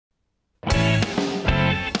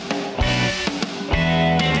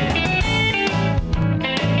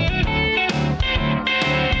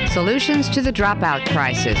Solutions to the Dropout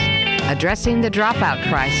Crisis. Addressing the dropout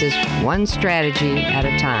crisis one strategy at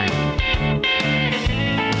a time.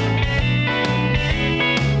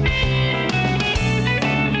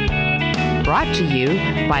 Brought to you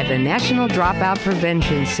by the National Dropout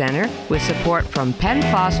Prevention Center with support from Penn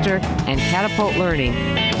Foster and Catapult Learning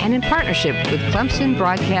and in partnership with Clemson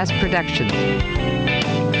Broadcast Productions.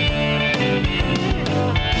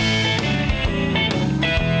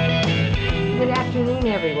 Good afternoon,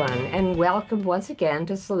 everyone, and welcome once again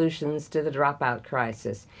to Solutions to the Dropout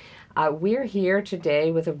Crisis. We're here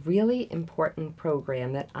today with a really important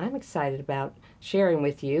program that I'm excited about sharing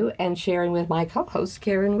with you and sharing with my co-host,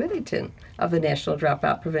 Karen Whittington of the National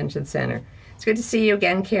Dropout Prevention Center. It's good to see you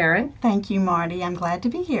again, Karen. Thank you, Marty. I'm glad to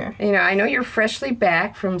be here. You know, I know you're freshly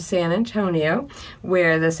back from San Antonio,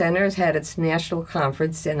 where the center has had its national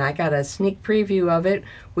conference, and I got a sneak preview of it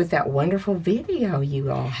with that wonderful video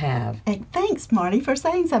you all have. Hey, thanks, Marty, for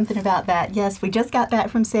saying something about that. Yes, we just got back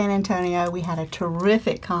from San Antonio. We had a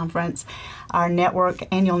terrific conference, our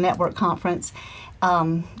annual network conference.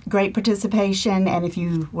 Great participation, and if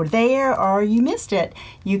you were there or you missed it,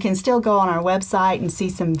 you can still go on our website and see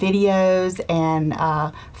some videos and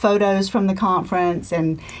photos from the conference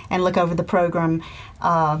and look over the program.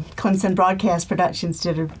 Clemson Broadcast Productions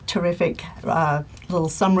did a terrific little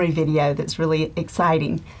summary video that's really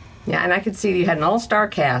exciting. Yeah, and I could see you had an all-star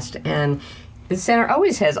cast, and the center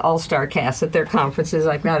always has all-star casts at their conferences,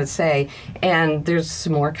 I've got to say, and there's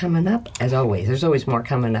some more coming up, as always. There's always more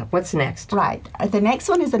coming up. What's next? Right. The next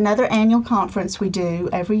one is another annual conference we do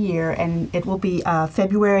every year, and it will be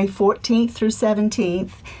February 14th through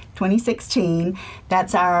 17th, 2016.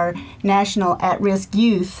 That's our National At-Risk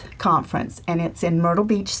Youth Conference, and it's in Myrtle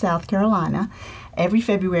Beach, South Carolina. Every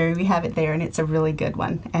February we have it there, and it's a really good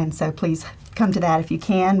one, and so please come to that if you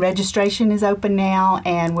can. Registration is open now,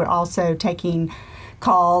 and we're also taking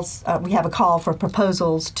calls. We have a call for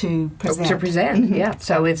proposals to present. Mm-hmm. Yeah.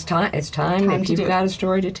 So it's time if you've got a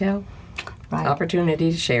story to tell, right.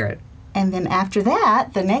 Opportunity to share it. And then after that,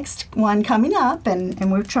 the next one coming up,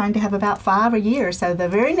 and we're trying to have about 5 a year, so the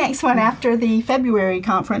very next one after the February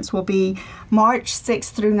conference will be March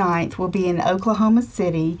 6th through 9th. We'll be in Oklahoma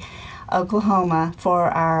City, Oklahoma, for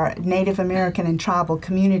our Native American and Tribal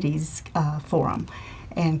Communities Forum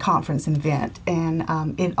and conference and event. And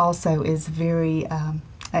it also is very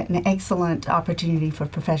an excellent opportunity for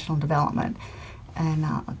professional development and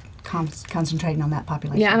concentrating on that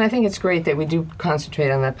population. Yeah, and I think it's great that we do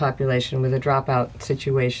concentrate on that population with the dropout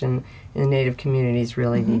situation in the Native communities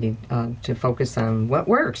really needing to focus on what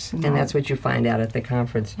works, and that's what you find out at the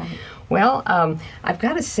conference. Right. Well, I've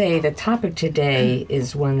got to say the topic today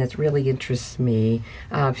is one that really interests me.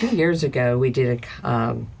 A few years ago, we did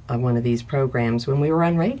one of these programs when we were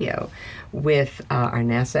on radio with our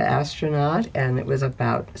NASA astronaut, and it was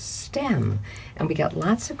about STEM. And we got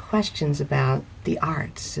lots of questions about the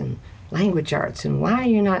arts and language arts, and why are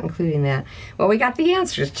you not including that? Well, we got the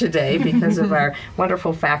answers today because of our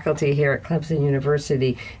wonderful faculty here at Clemson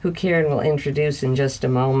University, who Karen will introduce in just a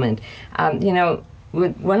moment. You know,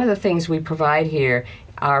 one of the things we provide here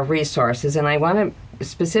are resources, and I want to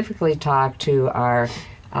specifically talk to our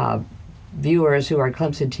viewers who are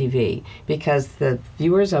Clemson TV, because the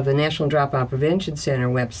viewers of the National Dropout Prevention Center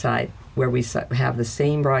website, where we have the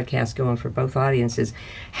same broadcast going for both audiences,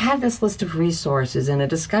 have this list of resources and a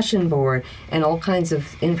discussion board and all kinds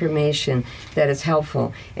of information that is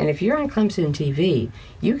helpful. And if you're on Clemson TV,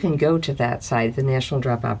 you can go to that site, the National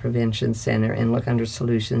Dropout Prevention Center, and look under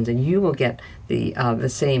Solutions, and you will get the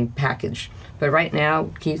same package. But right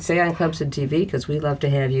now, stay on Clemson TV, because we love to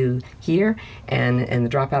have you here, and the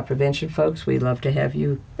dropout prevention folks, we love to have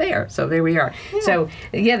you there. So there we are. Yeah. So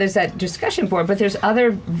yeah, there's that discussion board, but there's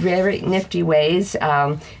other very nifty ways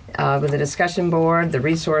with the discussion board, the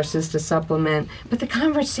resources to supplement, but the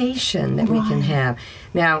conversation that we can have.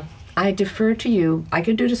 Now, I defer to you. I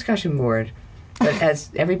could do discussion board, but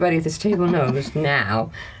as everybody at this table knows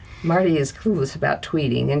now, Marty is clueless about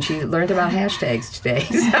tweeting, and she learned about hashtags today.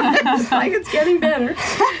 So it's like it's getting better.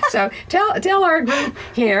 So tell our group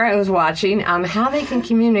here, I was watching, how they can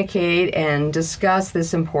communicate and discuss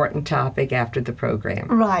this important topic after the program.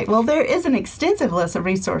 Right. Well, there is an extensive list of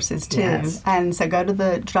resources, too. Yes. And so go to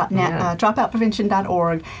the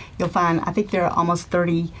dropoutprevention.org. You'll find, I think there are almost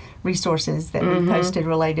 30 resources that we posted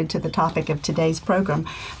related to the topic of today's program.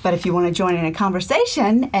 But if you want to join in a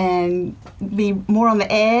conversation and be more on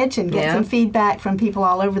the edge and get some feedback from people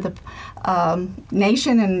all over the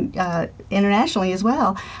nation and internationally as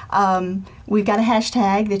well, we've got a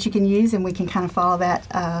hashtag that you can use, and we can kind of follow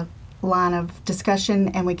that line of discussion,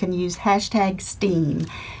 and we can use hashtag STEAM.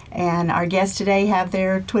 And our guests today have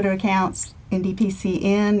their Twitter accounts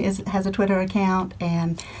NDPCN has a Twitter account,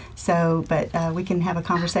 and so, but we can have a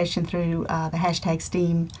conversation through the hashtag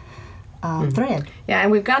STEAM thread. Yeah,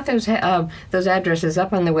 and we've got those addresses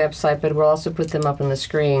up on the website, but we'll also put them up on the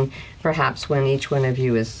screen, perhaps when each one of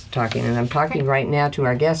you is talking. And I'm talking right now to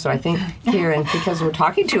our guests, so I think, Karen, because we're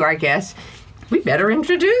talking to our guests, we better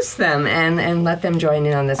introduce them and let them join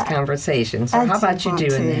in on this conversation. So how about you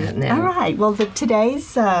doing that now? All right. Well,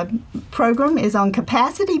 today's program is on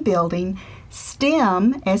capacity building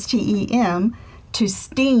STEM, S-T-E-M, to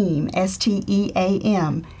STEAM,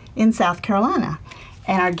 S-T-E-A-M, in South Carolina.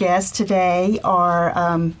 And our guests today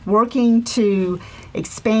are working to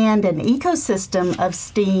expand an ecosystem of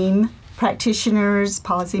STEAM practitioners,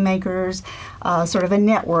 policymakers, sort of a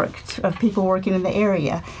network of people working in the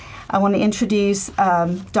area. I want to introduce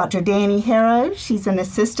Dr. Dani Herro. She's an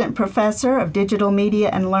assistant professor of digital media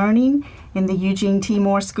and learning in the Eugene T.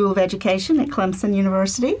 Moore School of Education at Clemson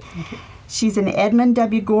University. She's an Edmund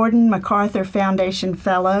W. Gordon MacArthur Foundation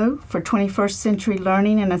Fellow for 21st Century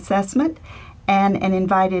Learning and Assessment, and an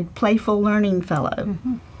invited Playful Learning Fellow.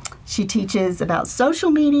 She teaches about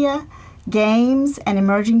social media, games, and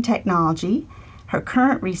emerging technology. Her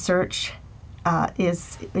current research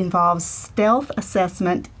involves stealth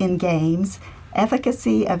assessment in games,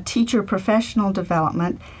 efficacy of teacher professional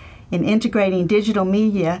development in integrating digital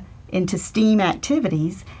media into STEAM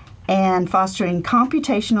activities, and fostering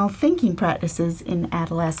computational thinking practices in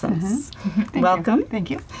adolescents. Welcome.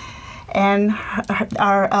 Thank you. And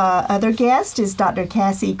our other guest is Dr.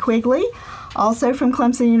 Cassie Quigley, also from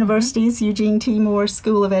Clemson University's Eugene T. Moore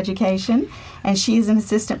School of Education, and she is an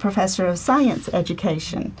assistant professor of science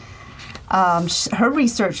education. Her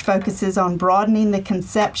research focuses on broadening the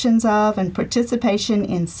conceptions of and participation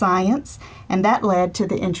in science, and that led to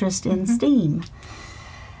the interest in STEAM.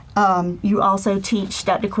 You also teach,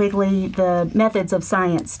 Dr. Quigley, the methods of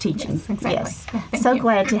science teaching. Yes, exactly. Yes. Yeah, So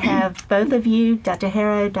glad to have both of you, Dr.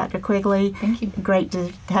 Herro, Dr. Quigley. Thank you. Great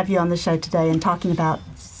to have you on the show today and talking about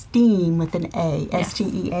STEAM with an A, Yes.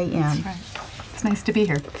 S-T-E-A-M. That's right. It's nice to be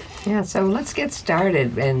here. Yeah, so let's get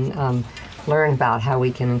started and learn about how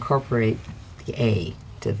we can incorporate the A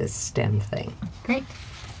to this STEM thing. Great.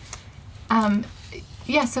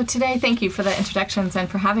 Yeah, so today, thank you for the introductions and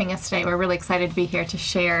for having us today. We're really excited to be here to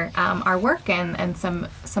share our work and some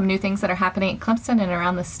new things that are happening at Clemson and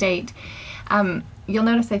around the state. You'll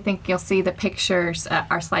notice, I think you'll see the pictures,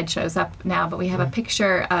 our slideshow's up now, but we have a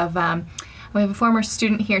picture of, we have a former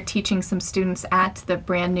student here teaching some students at the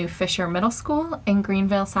brand new Fisher Middle School in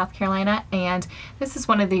Greenville, South Carolina, and this is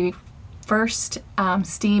one of the first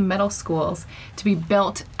STEAM middle schools to be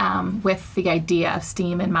built with the idea of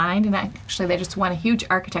STEAM in mind, and actually they just won a huge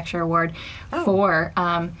architecture award for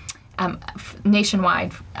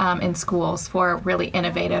nationwide in schools for really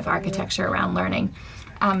innovative architecture around learning.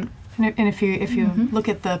 And if you look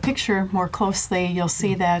at the picture more closely, you'll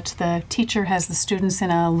see that the teacher has the students in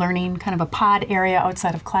a learning kind of a pod area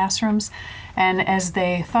outside of classrooms. And as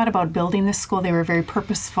they thought about building this school, they were very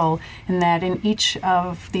purposeful in that in each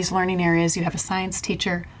of these learning areas you have a science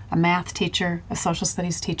teacher, a math teacher, a social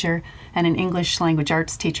studies teacher, and an English language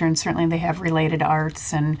arts teacher, and certainly they have related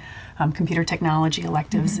arts and computer technology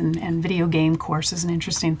electives and video game courses and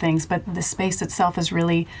interesting things. But the space itself is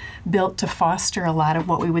really built to foster a lot of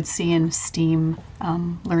what we would see in STEAM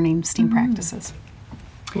learning, STEAM practices.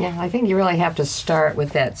 Yeah, I think you really have to start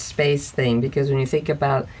with that space thing, because when you think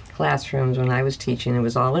about classrooms, when I was teaching, it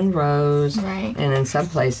was all in rows, Right. and in some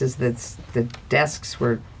places the desks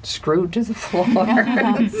were screwed to the floor,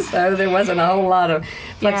 so there wasn't a whole lot of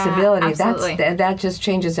flexibility. Yeah, absolutely. That just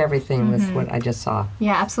changes everything with what I just saw.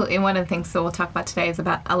 Yeah, absolutely. And one of the things that we'll talk about today is a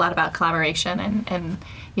lot about collaboration and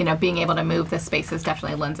you know, being able to move the spaces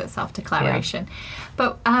definitely lends itself to collaboration.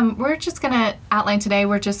 But we're just going to outline today,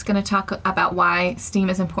 we're just going to talk about why STEAM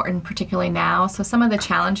is important, particularly now. So some of the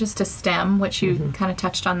challenges to STEM, which you kind of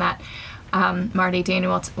touched on that. Marty,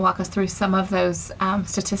 Danielle will walk us through some of those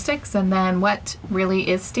statistics, and then what really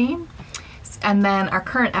is STEAM, and then our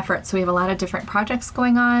current efforts. So we have a lot of different projects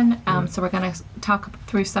going on, so we're going to talk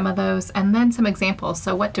through some of those, and then some examples.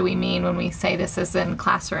 So what do we mean when we say this is in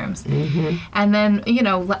classrooms? And then, you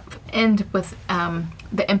know, end with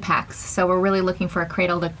the impacts. So we're really looking for a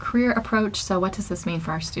cradle-to-career approach. So what does this mean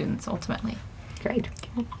for our students ultimately? Great.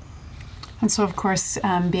 And so, of course,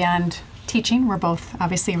 beyond teaching, we're both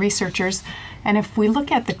obviously researchers, and if we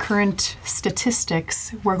look at the current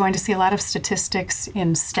statistics, we're going to see a lot of statistics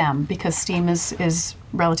in STEM because STEAM is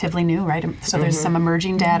relatively new, right? So there's some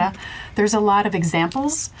emerging data. There's a lot of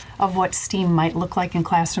examples of what STEAM might look like in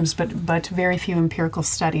classrooms, but very few empirical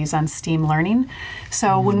studies on STEAM learning.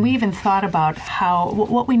 So when we even thought about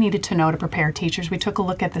what we needed to know to prepare teachers, we took a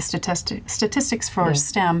look at the statistics for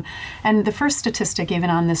STEM. And the first statistic, even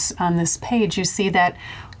on this page, you see that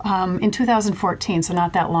in 2014, so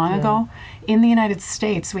not that long ago, in the United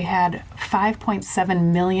States, we had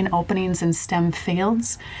 5.7 million openings in STEM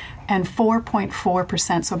fields, and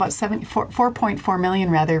 4.4%, so about 4.4 million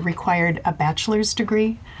rather, required a bachelor's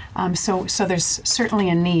degree. So there's certainly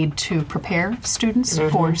a need to prepare students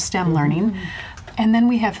for STEM learning. And then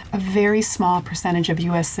we have a very small percentage of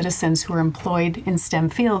U.S. citizens who are employed in STEM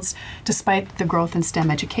fields despite the growth in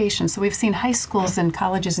STEM education. So we've seen high schools and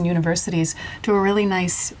colleges and universities do a really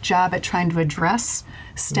nice job at trying to address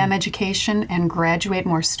STEM education and graduate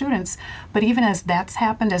more students. But even as that's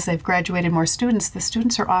happened, as they've graduated more students, the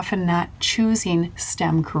students are often not choosing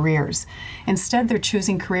STEM careers. Instead, they're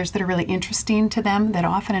choosing careers that are really interesting to them that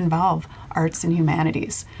often involve arts and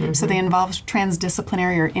humanities. So they involve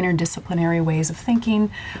transdisciplinary or interdisciplinary ways of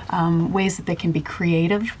thinking, ways that they can be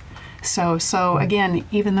creative. So again,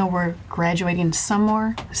 even though we're graduating some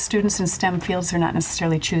more students in STEM fields, they're not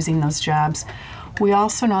necessarily choosing those jobs. We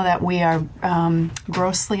also know that we are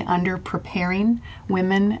grossly under-preparing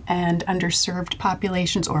women and underserved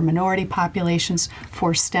populations or minority populations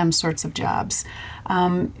for STEM sorts of jobs.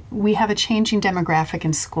 We have a changing demographic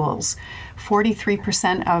in schools.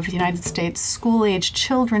 43% of United States school-age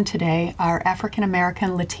children today are African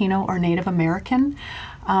American, Latino, or Native American.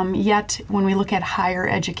 Yet, when we look at higher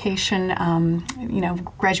education,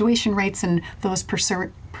 graduation rates and those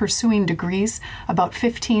pursuing degrees, about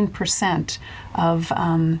 15% of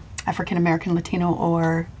African American, Latino,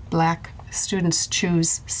 or Black students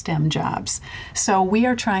choose STEM jobs. So we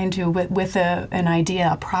are trying to, with an idea,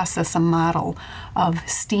 a process, a model of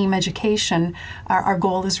STEAM education. Our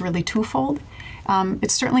goal is really twofold.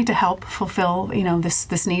 It's certainly to help fulfill,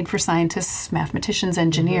 this need for scientists, mathematicians,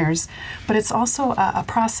 engineers, but it's also a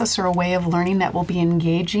process or a way of learning that will be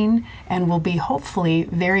engaging and will be hopefully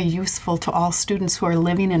very useful to all students who are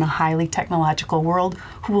living in a highly technological world,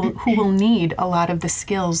 who will need a lot of the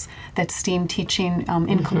skills that STEAM teaching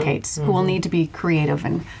inculcates, who will need to be creative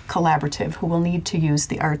and collaborative, who will need to use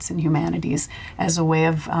the arts and humanities as a way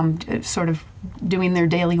of sort of doing their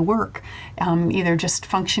daily work, either just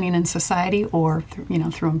functioning in society or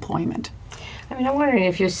through employment. I mean, I'm wondering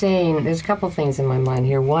if you're saying, there's a couple things in my mind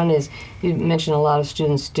here. One is, you mentioned a lot of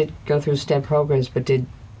students did go through STEM programs but did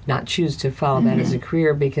not choose to follow that as a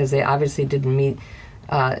career because they obviously didn't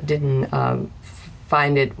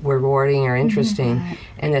find it rewarding or interesting,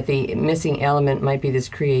 and that the missing element might be this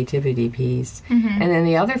creativity piece. And then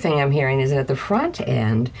the other thing I'm hearing is that at the front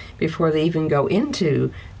end, before they even go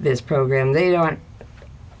into this program,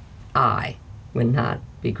 I would not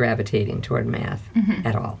be gravitating toward math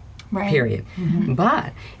at all. Right. Period.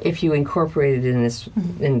 But if you incorporate it in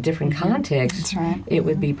a different context, it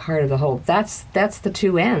would be part of the whole. That's the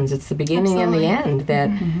two ends. It's the beginning and the end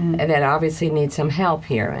that obviously needs some help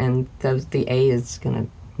here, and the A is going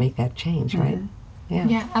to make that change, right?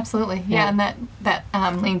 Yeah, absolutely. Yeah, and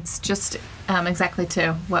that links just exactly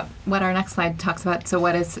to what our next slide talks about. So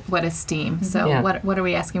what is STEAM? So what are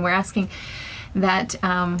we asking? We're asking that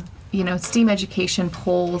STEAM education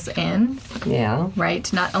pulls in,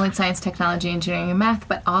 right? Not only science, technology, engineering, and math,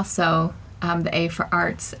 but also the A for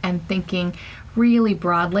arts, and thinking really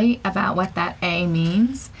broadly about what that A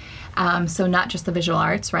means. So not just the visual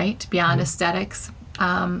arts, right? Beyond aesthetics,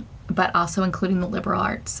 but also including the liberal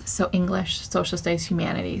arts. So English, social studies,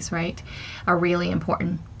 humanities, right, are really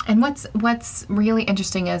important. And what's really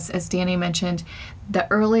interesting, as Danny mentioned, the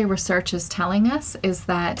early research is telling us is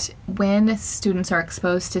that when students are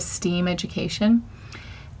exposed to STEAM education,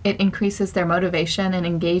 it increases their motivation and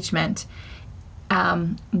engagement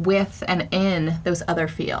with and in those other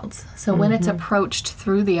fields. So when it's approached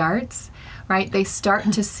through the arts, right, they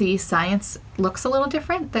start to see science looks a little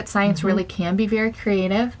different, that science really can be very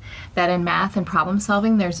creative, that in math and problem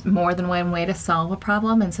solving there's more than one way to solve a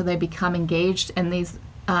problem, and so they become engaged in these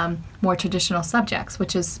more traditional subjects,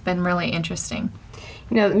 which has been really interesting.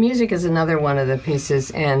 Music is another one of the pieces,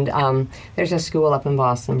 and there's a school up in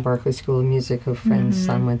Boston, Berkeley School of Music, a friend's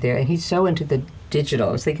son went there, and he's so into the digital.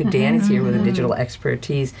 I was thinking Danny's here with a digital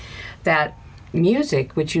expertise, that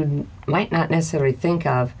music, which you might not necessarily think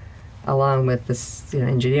of along with the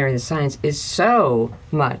engineering, the science, is so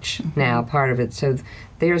much now part of it. So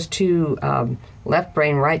there's two left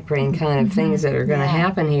brain, right brain kind of things that are going to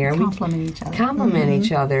happen here. Complement each other. Complement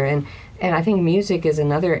each other. And I think music is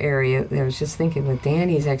another area. I was just thinking with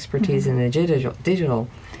Danny's expertise in the digital.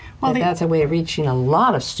 Well, that's a way of reaching a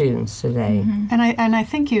lot of students today. And I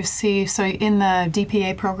think you see, so in the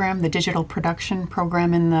DPA program, the Digital Production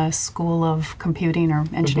Program in the School of Computing or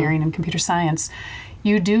Engineering and Computer Science,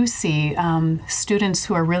 you do see students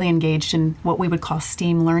who are really engaged in what we would call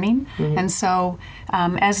STEAM learning. And so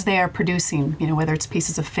as they are producing, whether it's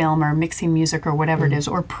pieces of film or mixing music or whatever it is,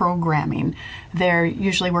 or programming, they're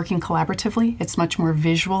usually working collaboratively. It's much more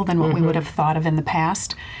visual than what we would have thought of in the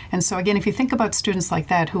past. And so again, if you think about students like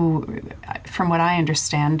that who, from what I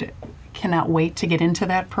understand, cannot wait to get into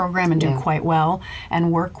that program and do quite well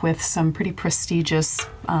and work with some pretty prestigious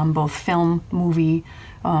both film, movie,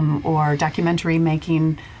 or documentary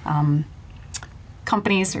making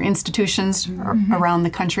companies or institutions around the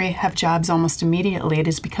country have jobs almost immediately. It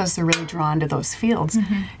is because they're really drawn to those fields.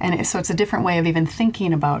 And so it's a different way of even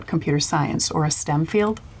thinking about computer science or a STEM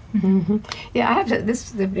field. Yeah, I have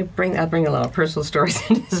to. I'll bring a lot of personal stories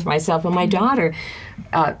into this myself. When my daughter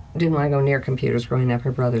didn't want to go near computers growing up,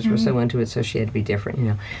 her brothers were so into it, so she had to be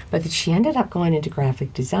different, But she ended up going into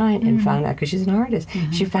graphic design and found out, because she's an artist,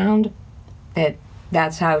 she found that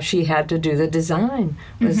that's how she had to do the design.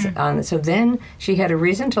 So then she had a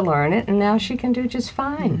reason to learn it, and now she can do just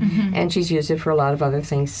fine. And she's used it for a lot of other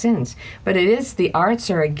things since. But the arts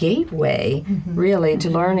are a gateway, really, to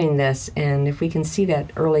learning this. And if we can see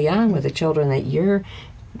that early on with the children that you're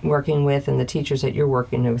working with and the teachers that you're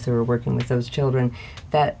working with who are working with those children,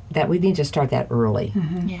 that we need to start that early.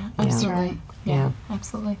 Yeah, absolutely. Yeah,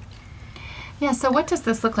 absolutely. Yeah, so what does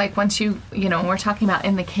this look like once when we're talking about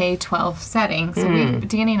in the K-12 setting? So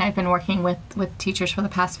Danny and I have been working with teachers for the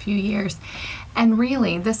past few years, and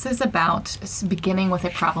really this is about beginning with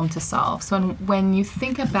a problem to solve. So when you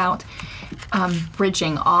think about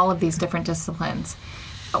bridging all of these different disciplines,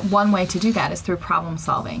 one way to do that is through problem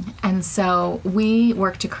solving. And so we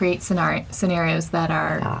work to create scenarios that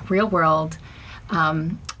are real world,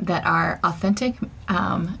 that are authentic,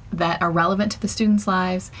 that are relevant to the students'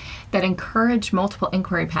 lives, that encourage multiple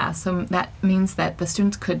inquiry paths. So that means that the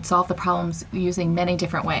students could solve the problems using many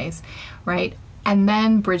different ways, right? And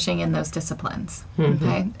then bridging in those disciplines,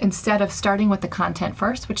 okay? Instead of starting with the content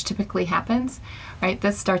first, which typically happens, right?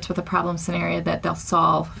 This starts with a problem scenario that they'll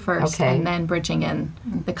solve first, and then bridging in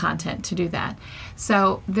the content to do that.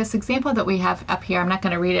 So this example that we have up here, I'm not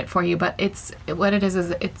going to read it for you, but it's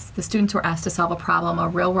the students were asked to solve a problem, a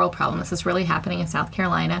real world problem. This is really happening in South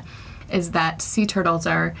Carolina, is that sea turtles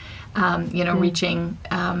are, reaching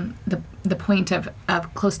the point of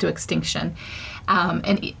close to extinction,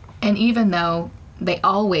 and even though they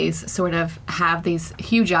always sort of have these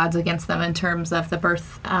huge odds against them in terms of the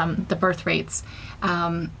birth rates,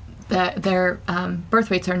 their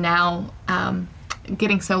birth rates are now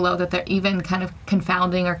getting so low that they're even kind of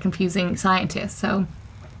confounding or confusing scientists. So,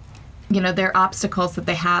 their obstacles that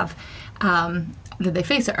they have, that they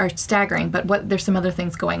face are staggering, but there's some other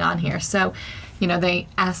things going on here. So, they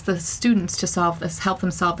asked the students to help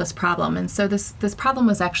them solve this problem. And so this problem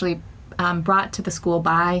was actually brought to the school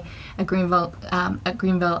by a Greenville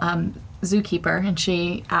zookeeper, and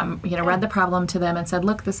she read the problem to them and said,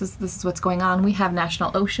 look, this is what's going on. We have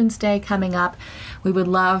National Oceans Day coming up. We would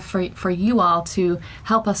love for you all to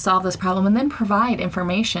help us solve this problem, and then provide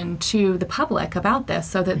information to the public about this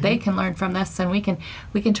so that they can learn from this, and we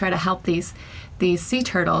can try to help these sea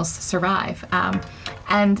turtles survive.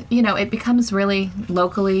 And it becomes really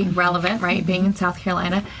locally relevant, right? Being in South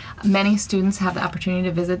Carolina, many students have the opportunity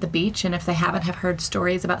to visit the beach, and if they have heard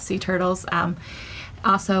stories about sea turtles,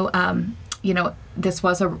 this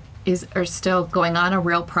is still going on, a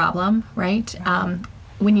real problem, right?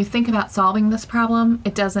 When you think about solving this problem,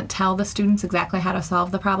 it doesn't tell the students exactly how to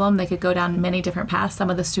solve the problem. They could go down many different paths.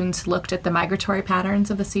 Some of the students looked at the migratory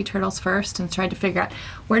patterns of the sea turtles first and tried to figure out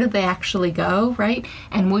where did they actually go, right?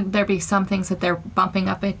 And would there be some things that they're bumping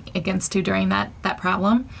up against during that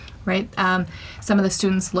problem, right? Some of the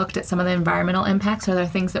students looked at some of the environmental impacts. Are there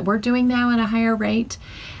things that we're doing now at a higher rate?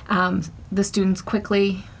 The students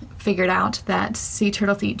quickly figured out that sea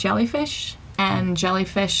turtles eat jellyfish, and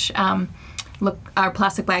jellyfish our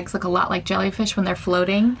plastic bags look a lot like jellyfish when they're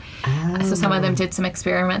floating. So some of them did some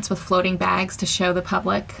experiments with floating bags to show the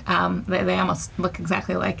public. They almost look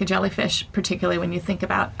exactly like a jellyfish, particularly when you think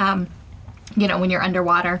about, when you're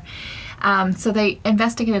underwater. So they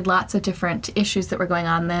investigated lots of different issues that were going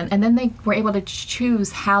on then, and then they were able to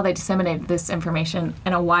choose how they disseminated this information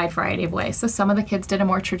in a wide variety of ways. So some of the kids did a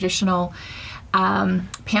more traditional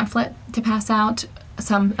pamphlet to pass out.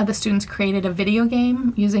 Some of the students created a video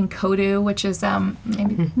game using Kodu, which is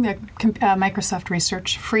Microsoft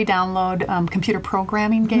Research free download computer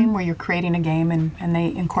programming game where you're creating a game, and they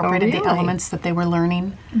incorporated the elements that they were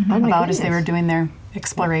learning about as they were doing their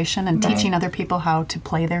exploration and teaching other people how to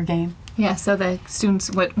play their game. Yeah, so the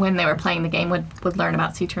students, when they were playing the game, would learn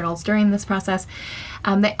about sea turtles during this process.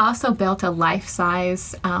 They also built a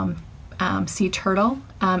life-size sea turtle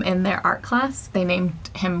in their art class. They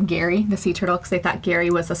named him Gary, the sea turtle, because they thought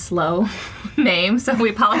Gary was a slow name. So we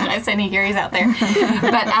apologize to any Garys out there.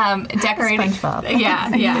 But decorating,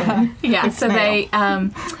 yeah. So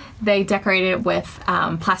they decorated it with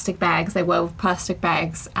plastic bags. They wove plastic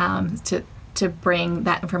bags to bring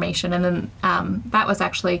that information, and then that was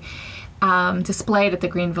actually displayed at the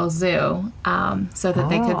Greenville Zoo, so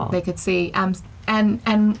that they could see.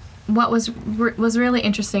 And what was really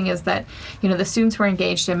interesting is that the students were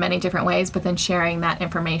engaged in many different ways, but then sharing that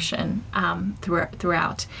information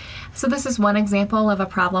throughout. So this is one example of a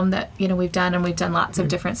problem that we've done, and we've done lots of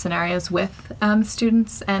different scenarios with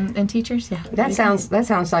students and teachers. Yeah, that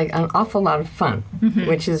sounds like an awful lot of fun,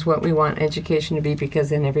 which is what we want education to be, because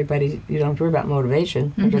then everybody, you don't have to worry about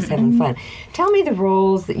motivation. We're just having fun. Tell me the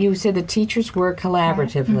roles that you said the teachers work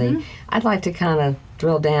collaboratively. I'd like to kind of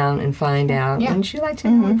drill down and find out. Yeah. Wouldn't you like to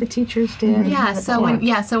know what the teachers did? Yeah. So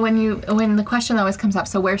when the question always comes up,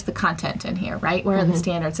 so where's the content in here, right? Where are the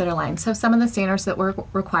standards that are aligned? So some of the standards that were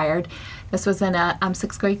required. This was in a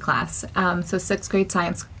 6th grade class. So 6th grade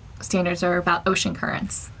science standards are about ocean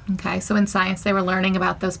currents. Okay. So in science, they were learning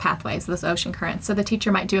about those pathways, those ocean currents. So the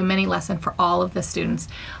teacher might do a mini lesson for all of the students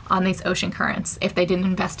on these ocean currents if they didn't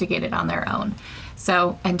investigate it on their own.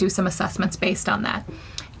 So, and do some assessments based on that.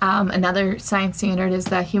 Another science standard is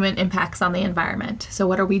the human impacts on the environment. So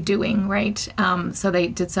what are we doing, right? So they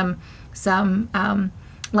did some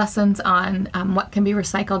lessons on what can be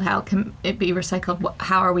recycled, how can it be recycled,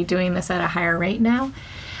 how are we doing this at a higher rate now.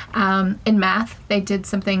 In math, they did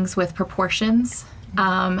some things with proportions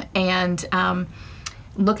and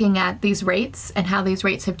looking at these rates and how these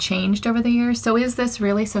rates have changed over the years. So is this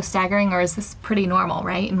really so staggering, or is this pretty normal,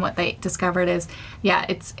 right? And what they discovered is,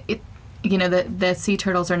 the sea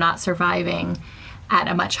turtles are not surviving at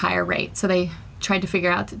a much higher rate. So they tried to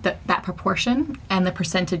figure out that proportion and the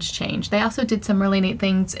percentage change. They also did some really neat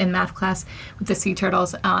things in math class with the sea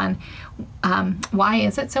turtles on why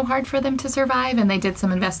is it so hard for them to survive, and they did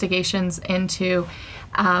some investigations into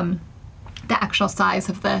the actual size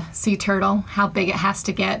of the sea turtle, how big it has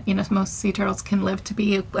to get. Most sea turtles can live to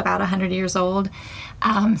be about 100 years old.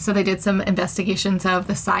 So they did some investigations of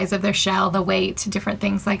the size of their shell, the weight, different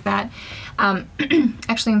things like that.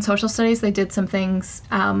 Actually, in social studies, they did some things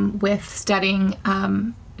with studying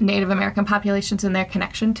Native American populations and their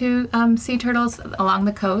connection to sea turtles along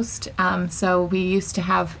the coast. So we used to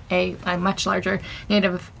have a much larger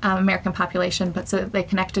Native American population, but so they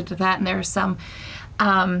connected to that, and there were some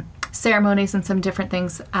ceremonies and some different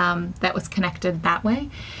things that was connected that way.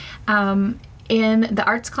 In the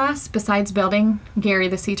arts class, besides building Gary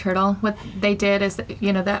the sea turtle, what they did is,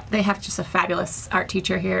 that they have just a fabulous art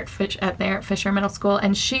teacher here at Fisher Middle School,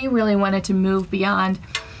 and she really wanted to move beyond,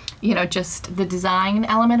 just the design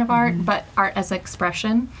element of art, but art as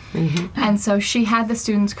expression. And so she had the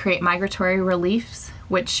students create migratory reliefs,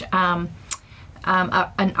 which an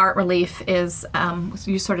art relief is,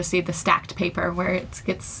 you sort of see the stacked paper where it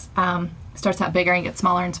gets starts out bigger and gets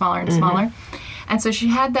smaller and smaller and smaller. And so she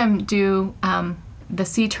had them do the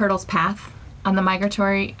sea turtle's path on the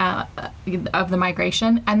migratory of the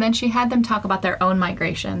migration, and then she had them talk about their own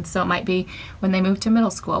migration. So it might be when they moved to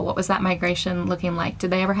middle school, what was that migration looking like?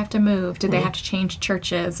 Did they ever have to move? Did they have to change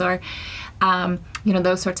churches, or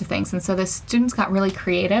those sorts of things? And so the students got really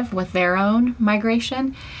creative with their own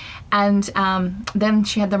migration. And then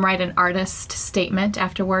she had them write an artist statement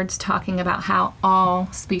afterwards talking about how all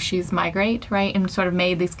species migrate, right? And sort of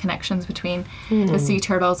made these connections between the sea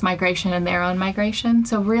turtles' migration and their own migration.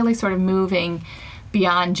 So really sort of moving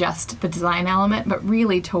beyond just the design element, but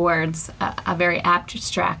really towards a very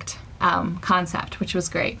abstract concept, which was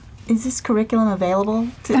great. Is this curriculum available?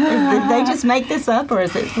 Did they just make this up, or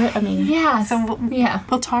is it? Yeah. So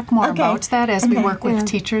we'll talk more about that as we work with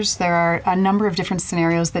teachers. There are a number of different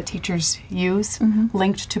scenarios that teachers use,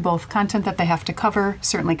 linked to both content that they have to cover,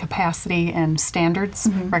 certainly capacity and standards,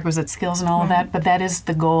 requisite skills, and all of that. But that is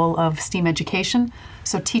the goal of STEAM education.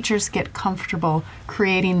 So teachers get comfortable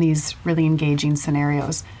creating these really engaging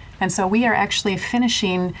scenarios. And so we are actually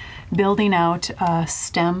finishing building out a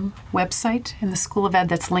STEM website in the School of Ed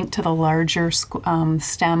that's linked to the larger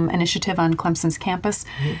STEM initiative on Clemson's campus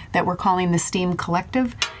that we're calling the STEAM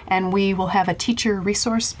Collective. And we will have a teacher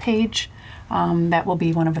resource page That will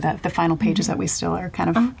be one of the final pages that we still are kind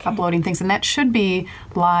of uploading things. And that should be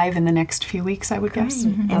live in the next few weeks, I would guess.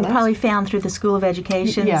 And probably found through the School of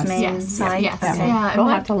Education's main site. Yes. Okay. Yeah, We'll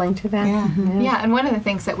have to link to that. Yeah, and one of the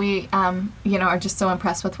things that we, are just so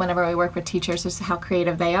impressed with whenever we work with teachers is how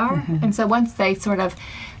creative they are. And so once they sort of,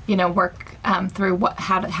 work through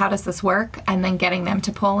how does this work, and then getting them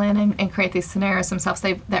to pull in and create these scenarios themselves,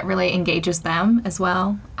 that really engages them as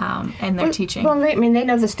well in their teaching. Well, they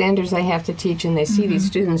know the standards they have to teach, and they see these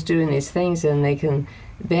students doing these things, and they can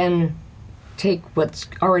then take what's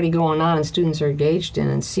already going on and students are engaged in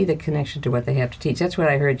and see the connection to what they have to teach. That's what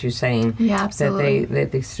I heard you saying. Yeah, absolutely.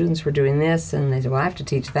 That the students were doing this, and they said, well, I have to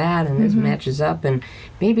teach that, and this matches up, and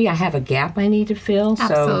maybe I have a gap I need to fill,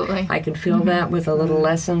 Absolutely. so I can fill that with a little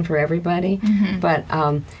lesson for everybody. But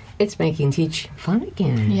it's making teach fun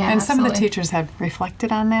again. Yeah, and some of the absolutely. teachers have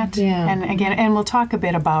reflected on that. Yeah. And again, and we'll talk a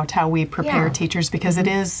bit about how we prepare teachers, because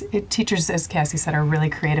teachers, as Cassie said, are really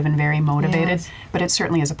creative and very motivated, Yes. but it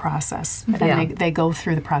certainly is a process. Yeah. And they go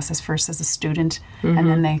through the process first as a student, and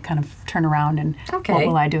then they kind of turn around and what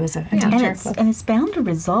will I do as a teacher? And it's bound to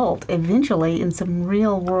result eventually in some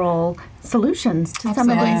real world solutions to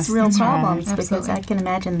some of Absolutely. these real That's right. problems, because Absolutely. I can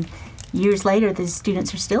imagine years later the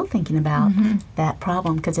students are still thinking about that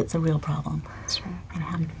problem, because it's a real problem. That's right. And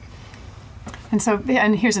how- And so,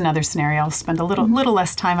 and here's another scenario. I'll spend a little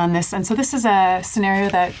less time on this. And so this is a scenario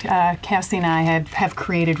that Cassie and I have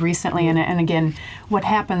created recently. And again, what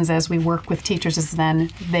happens as we work with teachers is then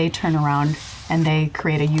they turn around and they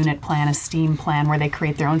create a unit plan, a STEAM plan, where they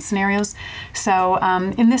create their own scenarios. So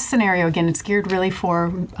in this scenario, again, it's geared really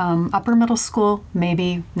for upper middle school,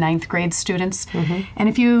 maybe 9th grade students. And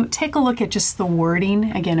if you take a look at just the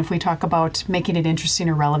wording, again, if we talk about making it interesting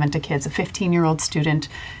or relevant to kids, a 15-year-old student,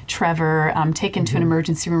 Trevor, taken to an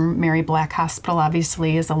emergency room. Mary Black Hospital,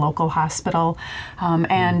 obviously, is a local hospital.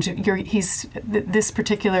 And this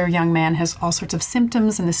particular young man has all sorts of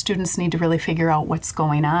symptoms, and the students need to really figure out what's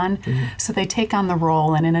going on. So they take on the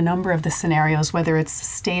role, and in a number of the scenarios, whether it's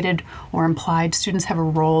stated or implied, students have a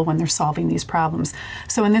role when they're solving these problems.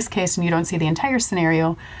 So in this case, and you don't see the entire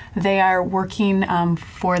scenario, they are working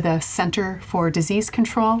for the Center for Disease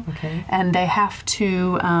Control, and they have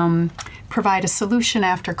to provide a solution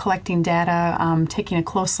after collecting data, taking a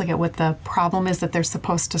close look at what the problem is that they're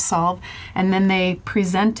supposed to solve, and then they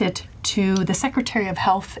present it to the Secretary of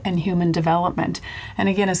Health and Human Development. And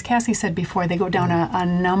again, as Cassie said before, they go down a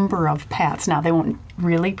number of paths. Now, they won't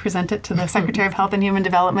really present it to the Secretary of Health and Human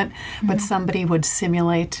Development, but somebody would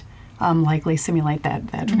likely simulate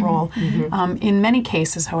that role. In many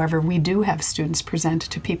cases, however, we do have students present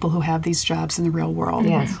to people who have these jobs in the real world,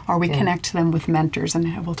 or we connect them with mentors,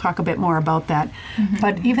 and we'll talk a bit more about that.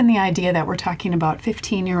 But even the idea that we're talking about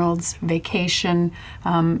 15-year-olds, vacation,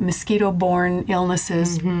 mosquito-borne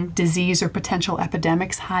illnesses, disease or potential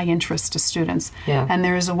epidemics, high interest to students. And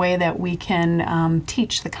there is a way that we can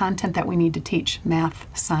teach the content that we need to teach, math,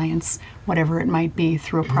 science, whatever it might be,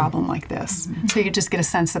 through a problem like this. So you just get a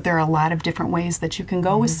sense that there are a lot of different ways that you can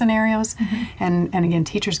go with scenarios. And again,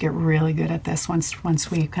 teachers get really good at this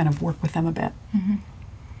once we kind of work with them a bit.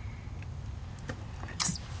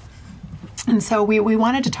 And so we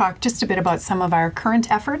wanted to talk just a bit about some of our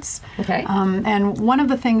current efforts. And one of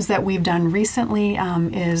the things that we've done recently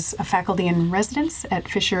is a faculty in residence at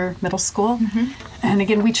Fisher Middle School. And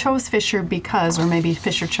again, we chose Fisher because, or maybe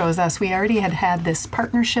Fisher chose us, we already had this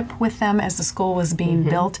partnership with them as the school was being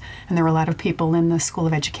built, and there were a lot of people in the School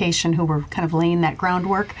of Education who were kind of laying that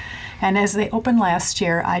groundwork. And as they opened last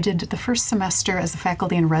year, I did the first semester as a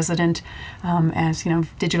faculty and resident, as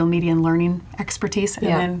digital media and learning expertise, and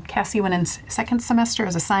then Cassie went in second semester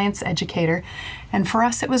as a science educator. And for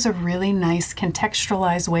us, it was a really nice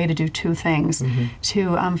contextualized way to do two things: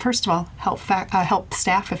 to first of all help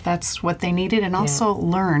staff if that's what they needed, and also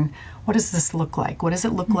learn. What does this look like? What does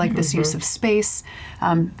it look like, this use of space?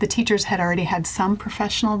 The teachers had already had some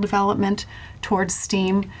professional development towards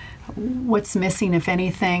STEAM. What's missing, if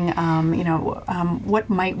anything? What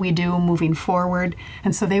might we do moving forward?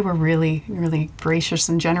 And so they were really, really gracious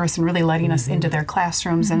and generous and really letting us into their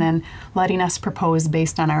classrooms and then letting us propose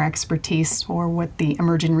based on our expertise or what the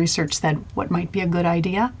emerging research said, what might be a good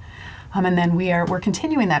idea. And then we're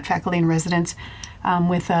continuing that faculty in residence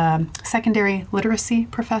with a secondary literacy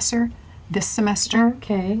professor this semester.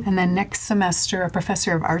 Okay. And then next semester, a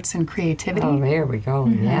professor of arts and creativity. Oh, there we go.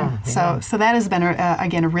 Yeah. So that has been,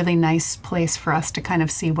 again, a really nice place for us to kind of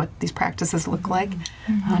see what these practices look like.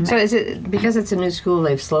 So is it, because it's a new school,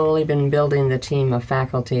 they've slowly been building the team of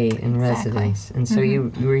faculty and residents. And so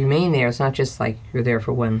you remain there. It's not just like you're there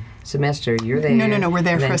for one semester. You're there. No, we're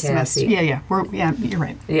there and for then a semester. Cassie. Yeah, you're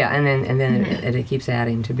right. Yeah, and then it keeps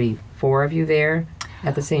adding to be 4 of you there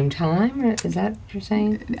at the same time? Is that what you're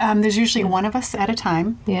saying? There's usually one of us at a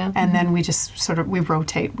time. Yeah. And then we just we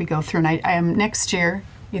rotate. We go through. And next year,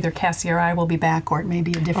 either Cassie or I will be back, or it may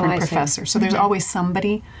be a different I see. professor. So there's always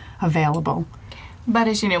somebody available. But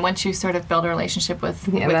as you know, once you sort of build a relationship with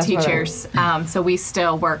that's what teachers, so we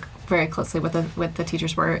still work very closely with the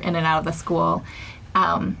teachers. We're in and out of the school,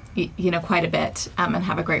 quite a bit, and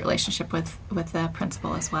have a great relationship with the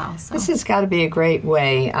principal as well. So. This has got to be a great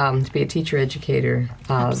way to be a teacher educator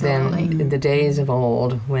than in the days of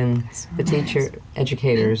old when the teacher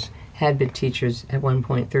educators had been teachers at one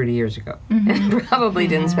point 30 years ago and probably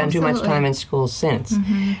didn't spend too much time in school since.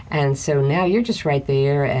 And so now you're just right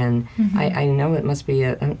there, and I know it must be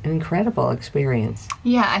an incredible experience.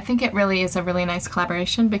 Yeah, I think it really is a really nice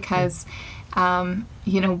collaboration because,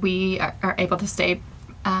 we are able to stay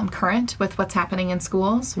current with what's happening in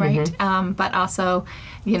schools, right? But also,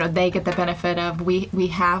 they get the benefit of we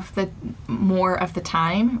have the more of the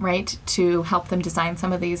time, right, to help them design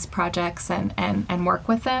some of these projects and work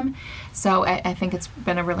with them. So I think it's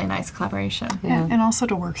been a really nice collaboration. Yeah. And also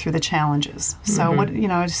to work through the challenges. So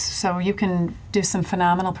so you can do some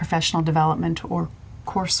phenomenal professional development or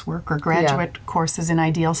coursework or graduate courses in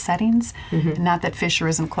ideal settings. Not that Fisher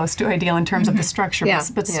isn't close to ideal in terms of the structure,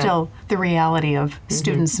 but still the reality of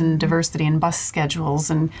students and diversity and bus schedules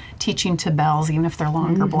and teaching to bells, even if they're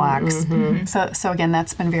longer blocks. So again,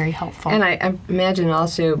 that's been very helpful. And I imagine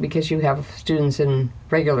also, because you have students in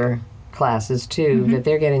regular classes too, that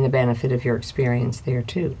they're getting the benefit of your experience there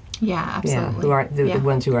too. Yeah, absolutely. Yeah, who are the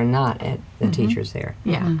ones who are not at the teachers there.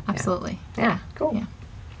 Yeah, absolutely. Yeah, cool.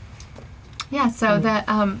 Yeah, so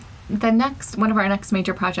the next one of our next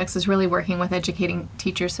major projects is really working with educating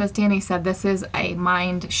teachers. So as Danny said, this is a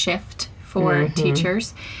mind shift for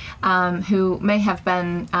teachers who may have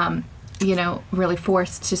been, really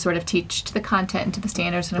forced to sort of teach to the content and to the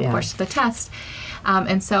standards and of course to the test.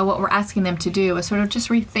 And so what we're asking them to do is sort of just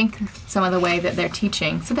rethink some of the way that they're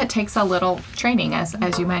teaching. So that takes a little training, as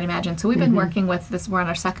you might imagine. So we've been working with this. We're on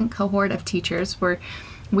our second cohort of teachers where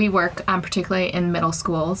we work particularly in middle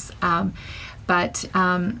schools.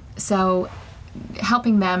 So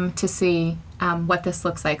helping them to see what this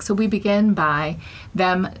looks like. So we begin by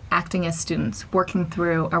them acting as students, working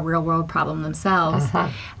through a real world problem themselves,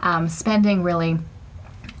 spending really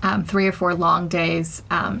 3 or 4 long days,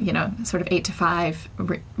 sort of 8 to 5,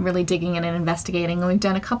 really digging in and investigating. And we've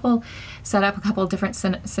done set up a couple of different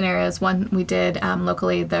scenarios. One we did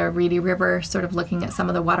locally, the Reedy River, sort of looking at some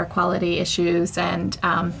of the water quality issues and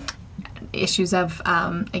issues of,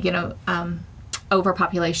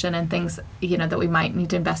 overpopulation and things, that we might need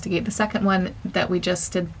to investigate. The second one that we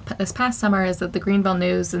just did this past summer is that the Greenville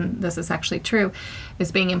News, and this is actually true,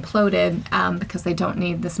 is being imploded because they don't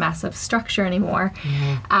need this massive structure anymore.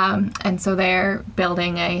 And so they're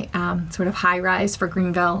building a sort of high-rise for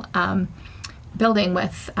Greenville building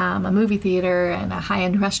with a movie theater and a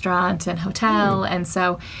high-end restaurant and hotel. And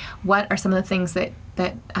so what are some of the things that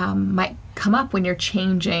might come up when you're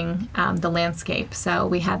changing the landscape? So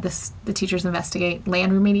we had the teachers investigate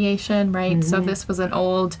land remediation, right? So if this was an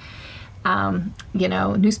old,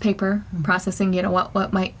 newspaper processing,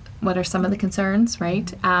 what are some of the concerns,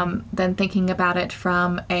 right? Then thinking about it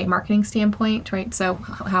from a marketing standpoint, right? So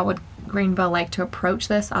how would Greenville like to approach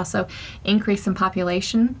this? Also, increase in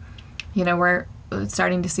population. We're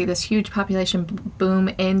starting to see this huge population boom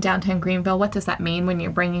in downtown Greenville. What does that mean when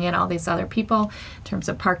you're bringing in all these other people in terms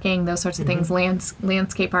of parking, those sorts of things,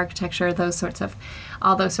 landscape architecture, all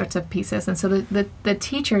those sorts of pieces. And so the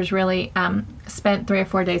teachers really spent 3 or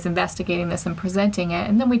 4 days investigating this and presenting it,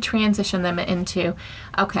 and then we transition them into,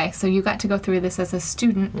 okay, so you got to go through this as a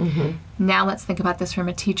student. Now let's think about this from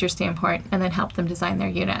a teacher standpoint, and then help them design their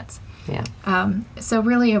units. So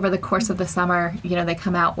really over the course of the summer, they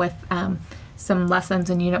come out with some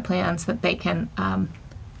lessons and unit plans that they can,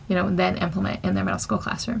 then implement in their middle school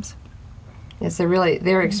classrooms. Yes,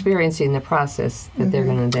 they're experiencing the process that they're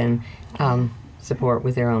going to then support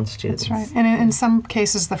with their own students. That's right. And in some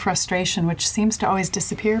cases, the frustration, which seems to always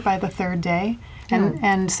disappear by the 3rd day,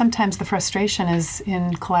 and sometimes the frustration is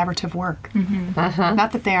in collaborative work.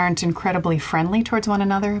 Not that they aren't incredibly friendly towards one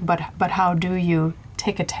another, but how do you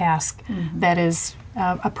take a task that is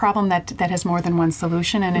a problem that has more than one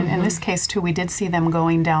solution? And in this case, too, we did see them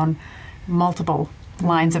going down multiple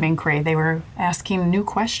lines of inquiry. They were asking new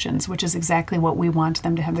questions, which is exactly what we want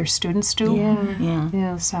them to have their students do.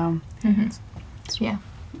 Yeah. So Yeah.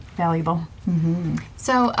 valuable.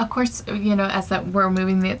 So, of course, as that we're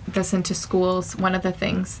moving this into schools, one of the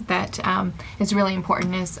things that is really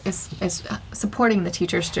important is supporting the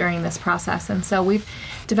teachers during this process. And so we've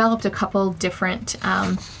developed a couple different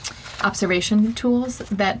observation tools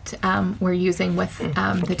that we're using with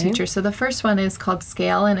the teachers. So the first one is called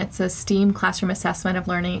SCALE, and it's a STEAM classroom assessment of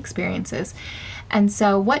learning experiences. And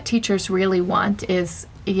so what teachers really want is,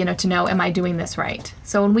 to know, am I doing this right?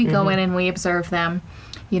 So when we go in and we observe them,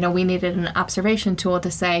 we needed an observation tool to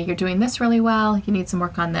say, you're doing this really well, you need some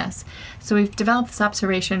work on this. So we've developed this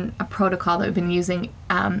observation protocol that we've been using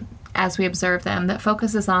as we observe them that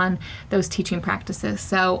focuses on those teaching practices.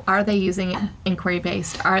 So are they using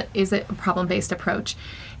inquiry-based? Is it a problem-based approach?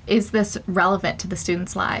 Is this relevant to the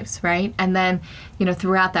students' lives, right? And then,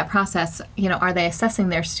 throughout that process, are they assessing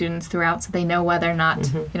their students throughout so they know whether or not,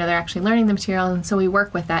 they're actually learning the material? And so we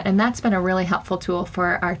work with that. And that's been a really helpful tool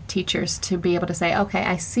for our teachers to be able to say, okay,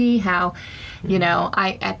 I see how,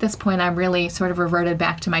 at this point, I'm really sort of reverted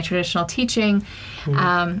back to my traditional teaching,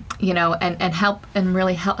 and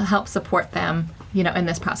really help support them in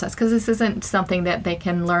this process, because this isn't something that they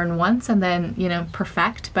can learn once and then,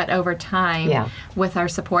 perfect, but over time, with our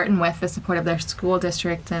support and with the support of their school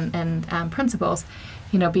district and principals,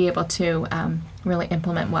 be able to really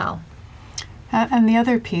implement well. And the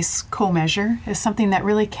other piece, co-measure, is something that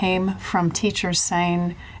really came from teachers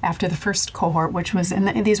saying after the first cohort, which was,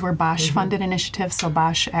 and these were Bosch-funded initiatives, so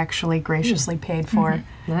Bosch actually graciously paid for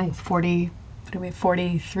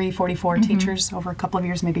 43, 44 teachers over a couple of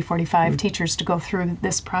years, maybe 45 teachers to go through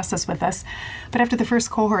this process with us. But after the first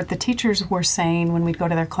cohort, the teachers were saying when we'd go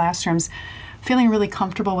to their classrooms, feeling really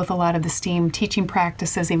comfortable with a lot of the STEAM teaching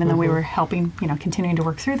practices, even though we were helping, continuing to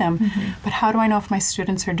work through them. But how do I know if my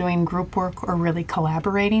students are doing group work or really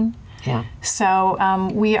collaborating? Yeah. So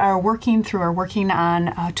we are working on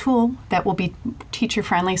a tool that will be teacher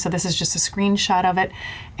friendly. So this is just a screenshot of it.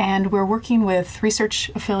 And we're working with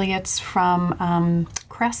research affiliates from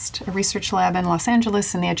CREST, a research lab in Los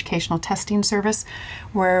Angeles, and the Educational Testing Service,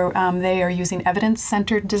 where they are using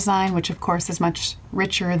evidence-centered design, which of course is much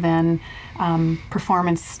richer than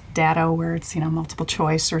performance data where it's multiple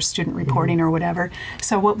choice or student reporting or whatever.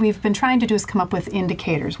 So what we've been trying to do is come up with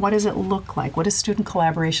indicators. What does it look like? What does student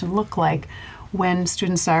collaboration look like when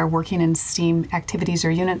students are working in STEAM activities or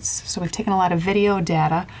units? So we've taken a lot of video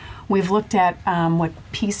data. We've looked at what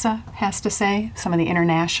PISA has to say, some of the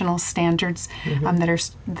international standards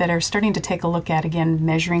that are starting to take a look at, again,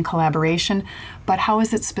 measuring collaboration, but how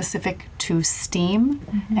is it specific to STEAM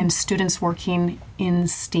and students working in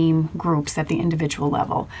STEAM groups at the individual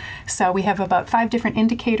level. So we have about 5 different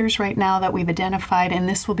indicators right now that we've identified, and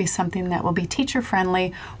this will be something that will be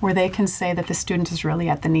teacher-friendly, where they can say that the student is really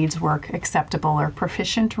at the needs work acceptable or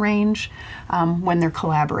proficient range when they're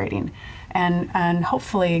collaborating. And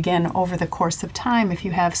hopefully, again, over the course of time, if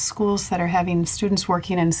you have schools that are having students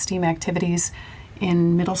working in STEAM activities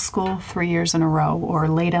in middle school 3 years in a row, or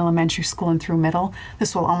late elementary school and through middle,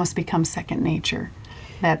 this will almost become second nature.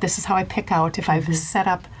 That this is how I pick out if I've set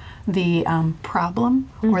up the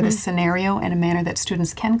problem or the scenario in a manner that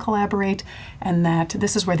students can collaborate, and that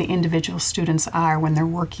this is where the individual students are when they're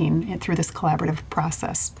working through this collaborative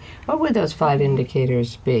process. What would those 5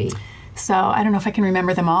 indicators be? So I don't know if I can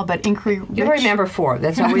remember them all, but inquiry rich. You'll remember 4.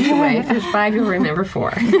 That's always the way. If there's 5, you'll remember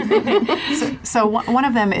 4. So one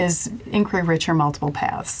of them is inquiry rich or multiple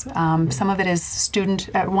paths. Some of it is student.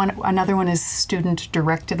 Another one is student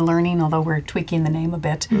directed learning, although we're tweaking the name a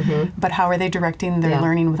bit. But how are they directing their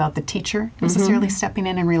learning without the teacher necessarily stepping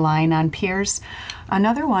in and relying on peers?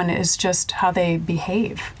 Another one is just how they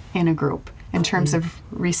behave in a group, in terms of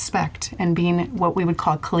respect and being what we would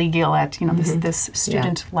call collegial at this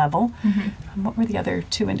student level. What were the other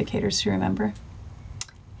 2 indicators, do you remember?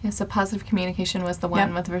 Yeah, so positive communication was the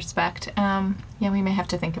one with respect. We may have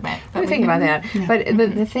to think about it. We think about that. Yeah. But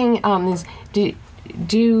the thing is,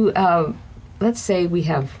 let's say we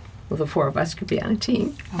have, well, the 4 of us could be on a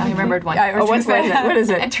team. I remembered one. What is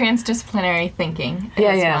it? A transdisciplinary thinking.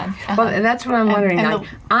 Yeah. Well, that's what I'm wondering.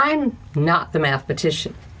 I'm not the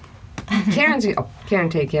mathematician. Karen take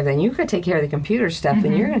care of that. And you could take care of the computer stuff,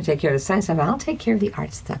 and you're going to take care of the science stuff. I'll take care of the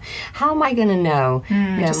art stuff. How am I going to know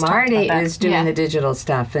that Marty is doing the digital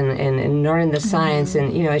stuff and learning the science,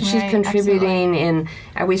 and is she contributing? And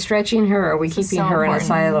are we stretching her, or are we keeping her in a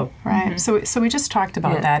silo? Right. So we just talked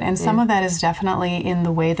about that, and some of that is definitely in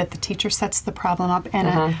the way that the teacher sets the problem up,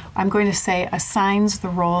 and I'm going to say assigns the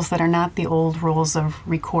roles that are not the old roles of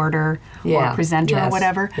recorder or presenter or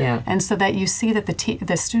whatever, and so that you see that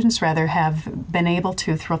the students rather together have been able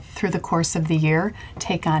to, through the course of the year,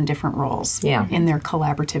 take on different roles in their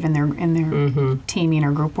collaborative, in their teaming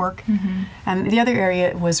or group work. And the other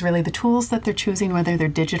area was really the tools that they're choosing, whether they're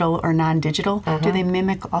digital or non-digital. Do they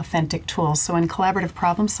mimic authentic tools? So in collaborative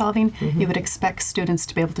problem solving, you would expect students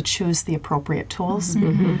to be able to choose the appropriate tools.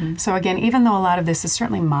 So again, even though a lot of this is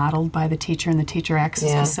certainly modeled by the teacher and the teacher acts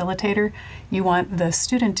as facilitator, you want the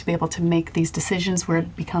student to be able to make these decisions where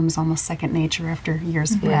it becomes almost second nature after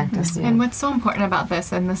years of practice. And what's so important about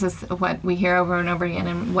this, and this is what we hear over and over again,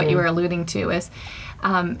 and what you were alluding to, is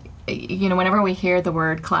whenever we hear the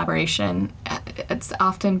word collaboration, it's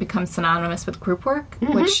often becomes synonymous with group work,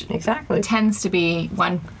 which tends to be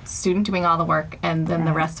one student doing all the work and then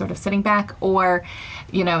the rest sort of sitting back, or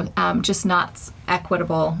just not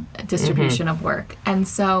equitable distribution of work. And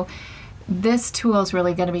so this tool is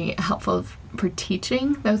really going to be helpful for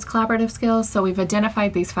teaching those collaborative skills. So we've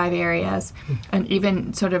identified these 5 areas and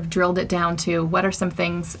even sort of drilled it down to what are some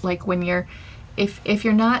things, like when you're, if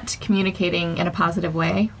you're not communicating in a positive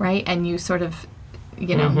way, right, and you sort of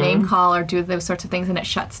name call or do those sorts of things and it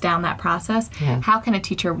shuts down that process, how can a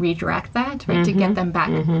teacher redirect that, right, to get them back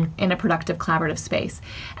in a productive collaborative space?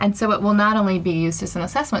 And so it will not only be used as an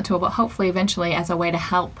assessment tool, but hopefully eventually as a way to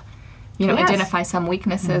help identify some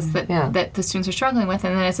weaknesses that the students are struggling with,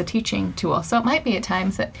 and then as a teaching tool. So it might be at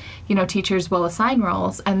times that, teachers will assign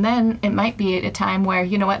roles, and then it might be at a time where,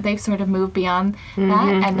 they've sort of moved beyond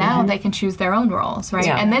that, and now they can choose their own roles, right?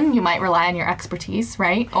 And then you might rely on your expertise,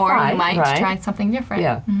 right? Or you might try something different.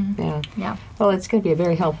 Well, it's going to be a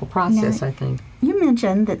very helpful process, I think. You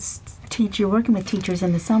mentioned that you're working with teachers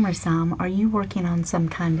in the summer some. Are you working on some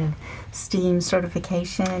kind of STEAM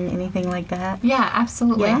certification, anything like that? Yeah,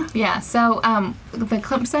 absolutely. Yeah. So the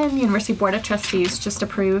Clemson University Board of Trustees just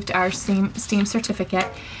approved our STEAM certificate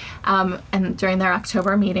and during their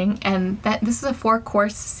October meeting. And this is a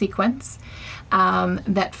 4-course sequence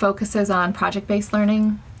that focuses on project-based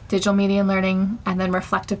learning, digital media learning, and then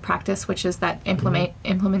reflective practice, which is that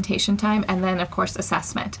implementation time, and then, of course,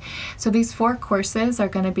 assessment. So these 4 courses are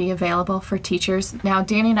going to be available for teachers. Now,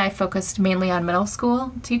 Danny and I focused mainly on middle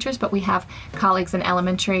school teachers, but we have colleagues in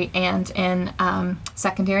elementary and in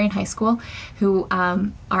secondary and high school who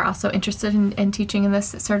are also interested in teaching in this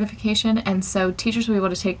certification. And so teachers will be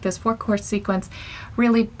able to take this 4-course sequence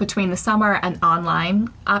really between the summer and online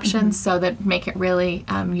options, so that make it really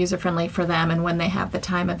user-friendly for them and when they have the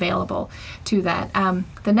time available to that.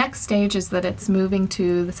 The next stage is that it's moving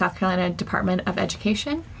to the South Carolina Department of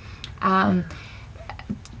Education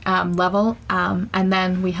level, and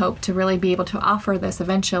then we hope to really be able to offer this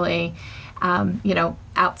eventually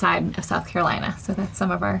outside of South Carolina. So that's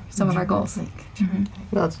some of our goals.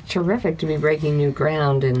 Well, it's terrific to be breaking new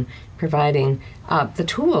ground and providing the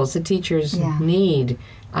tools that teachers need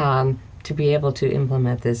to be able to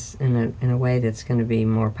implement this in a way that's going to be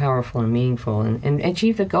more powerful and meaningful and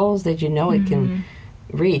achieve the goals that it can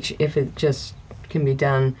reach if it just can be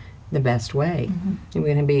done the best way.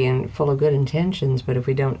 We're going to be full of good intentions, but if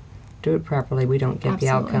we don't do it properly, we don't get the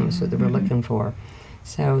outcomes that we're looking for.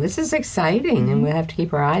 So this is exciting, and we'll have to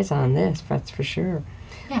keep our eyes on this, that's for sure.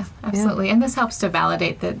 Yeah, absolutely. And this helps to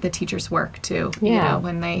validate the teacher's work, too,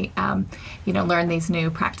 when they, learn these new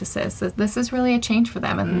practices. So this is really a change for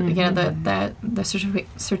them. And, the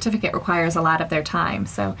certificate requires a lot of their time.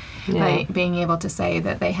 So by being able to say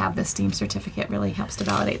that they have this STEAM certificate really helps to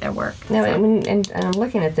validate their work. Now, and I'm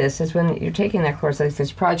looking at this, is when you're taking that course, like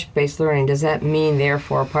this project-based learning, does that mean,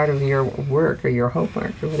 therefore, part of your work or your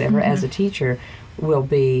homework or whatever as a teacher will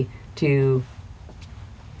be to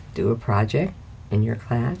do a project in your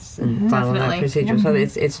class and follow that procedure? So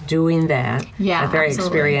it's doing that. Very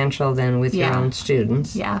experiential then with your own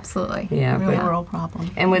students. Yeah, absolutely. Real world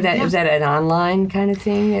problem. And with that, is that an online kind of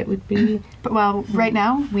thing it would be? Well, right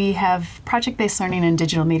now we have project-based learning and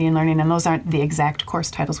digital media learning, and those aren't the exact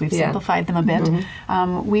course titles. We've simplified them a bit.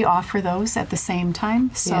 We offer those at the same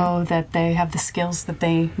time so that they have the skills that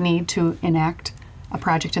they need to enact a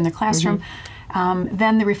project in their classroom.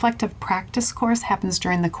 Then the reflective practice course happens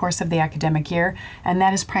during the course of the academic year, and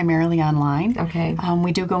that is primarily online.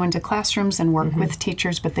 We do go into classrooms and work with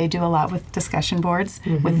teachers, but they do a lot with discussion boards,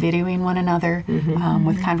 with videoing one another,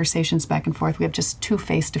 with conversations back and forth. We have just 2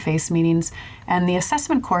 face-to-face meetings. And the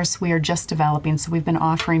assessment course we are just developing, so we've been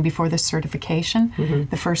offering before the certification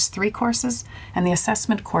the first 3 courses, and the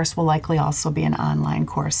assessment course will likely also be an online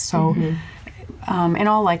course. So in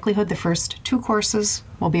all likelihood, the first 2 courses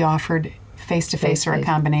will be offered face-to-face or a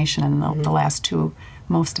combination, and the last 2,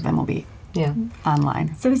 most of them will be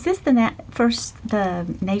online. So is this the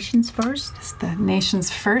nation's first? It's the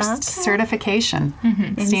nation's first certification,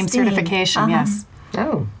 STEAM certification, yes.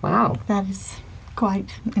 Oh, wow. That is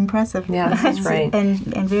quite impressive. Yeah, this is great. and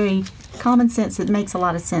very common sense. It makes a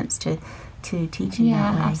lot of sense to teach in that way.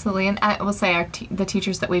 Yeah, absolutely. And I will say the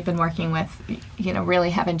teachers that we've been working with,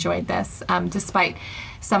 really have enjoyed this, despite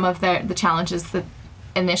some of the challenges that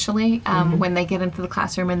initially, when they get into the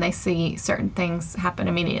classroom and they see certain things happen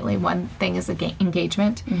immediately. One thing is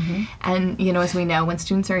engagement. And, as we know, when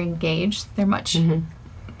students are engaged, they're much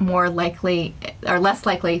more likely or less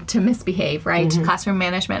likely to misbehave, right? Classroom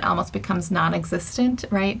management almost becomes non-existent,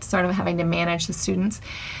 right? Sort of having to manage the students.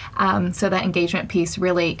 So that engagement piece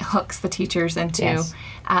really hooks the teachers into,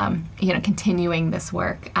 continuing this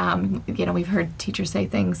work. We've heard teachers say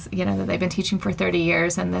things, that they've been teaching for 30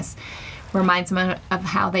 years, and this reminds them of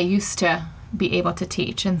how they used to be able to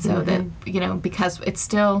teach. And so that, because it's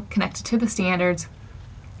still connected to the standards,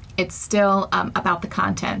 it's still about the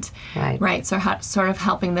content, right? So sort of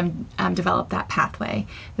helping them develop that pathway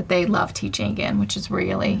that they love teaching in, which is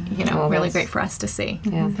really, really great for us to see.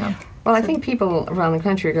 Yeah. So. Well, I think people around the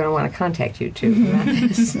country are going to want to contact you, too, about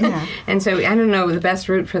this. And so I don't know the best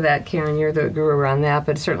route for that, Karen. You're the guru on that,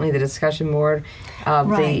 but certainly the discussion board,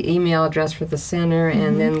 the email address for the center,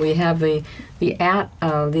 and then we have the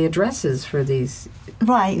addresses for these.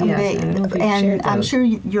 Right, Yes, and I'm sure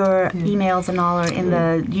your emails and all are in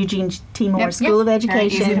the Eugene Timor School of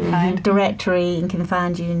Education directory, and can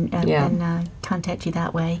find you and contact you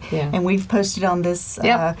that way. Yeah. And we've posted on this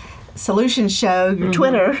Solution Show, your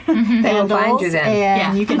Twitter handles, find you then.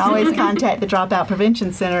 And you can always contact the Dropout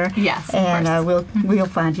Prevention Center. Yes, and we'll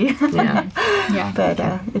find you. Yeah. But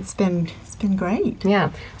it's been great. Yeah.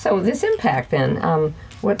 So this impact then.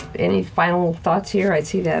 Any final thoughts here? I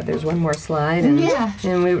see that there's one more slide, and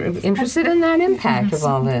we were interested in that impact of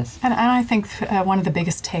all this. And I think one of the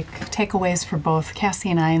biggest takeaways for both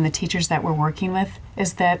Cassie and I and the teachers that we're working with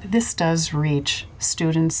is that this does reach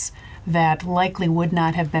students that likely would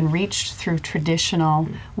not have been reached through traditional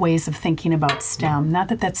ways of thinking about STEM. Not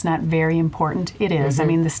that that's not very important. It is. I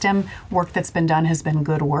mean, the STEM work that's been done has been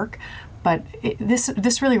good work, but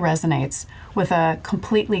this really resonates with a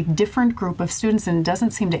completely different group of students, and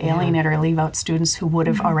doesn't seem to alienate or leave out students who would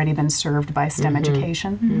have already been served by STEM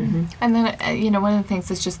education. And then, one of the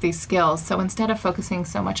things is just these skills. So instead of focusing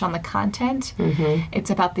so much on the content, it's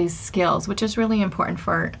about these skills, which is really important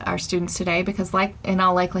for our students today, because in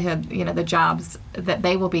all likelihood, the jobs that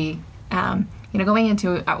they will be going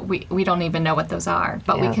into, we don't even know what those are,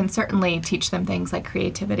 but we can certainly teach them things like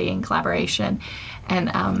creativity and collaboration and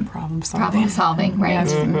problem solving, right?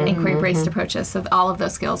 Inquiry-based approaches. So all of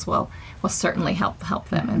those skills will certainly help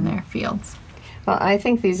them in their fields. Well, I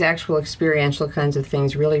think these actual experiential kinds of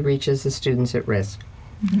things really reaches the students at risk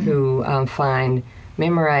who find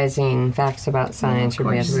memorizing facts about science or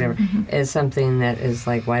math or whatever is something that is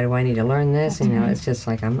like, why do I need to learn this? It's just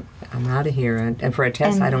like, I'm out of here. And for a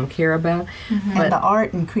test I don't care about. And the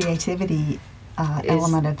art and creativity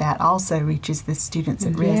element of that also reaches the students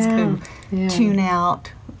at risk who tune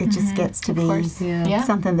out. It just gets to be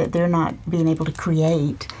something that they're not being able to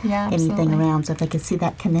create anything around. So if they can see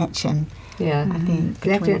that connection, I think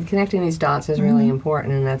connecting these dots is really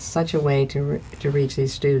important, and that's such a way to reach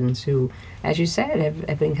these students who, as you said,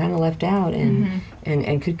 have been kind of left out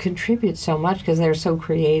and could contribute so much because they're so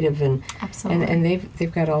creative and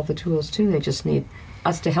they've got all the tools too. They just need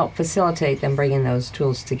us to help facilitate them bringing those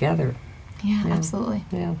tools together. Yeah, absolutely.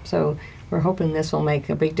 Yeah, so we're hoping this will make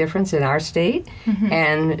a big difference in our state,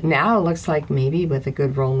 and now it looks like maybe with a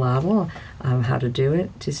good role model of how to do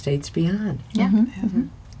it to states beyond. Yeah.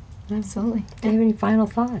 Absolutely. Do you have any final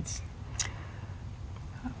thoughts?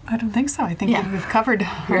 I don't think so. I think we've covered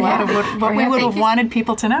a lot of what we would have wanted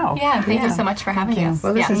people to know. Yeah, thank you so much for having us.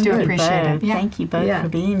 Well, this is good. Appreciate it. Thank you both for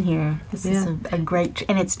being here. This is a great,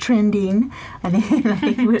 and it's trending. I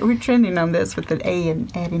think we're trending on this with the A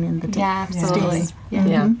and adding in the T. Yeah, absolutely.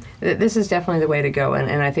 Yeah. This is definitely the way to go.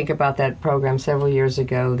 And I think about that program several years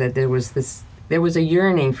ago that there was a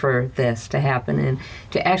yearning for this to happen, and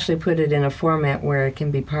to actually put it in a format where it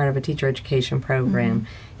can be part of a teacher education program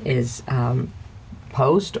is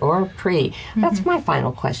post or pre. That's my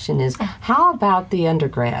final question is, how about the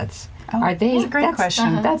undergrads? Are they? That's a great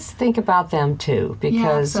question. Let's think about them too,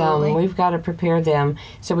 because we've got to prepare them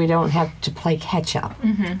so we don't have to play catch up.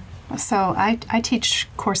 So I teach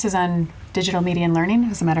courses on digital media and learning.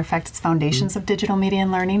 As a matter of fact, it's Foundations of Digital Media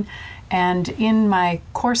and Learning. And in my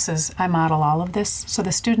courses, I model all of this. So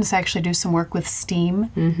the students actually do some work with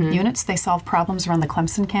STEAM units. They solve problems around the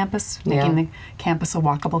Clemson campus, making the campus a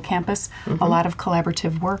walkable campus. A lot of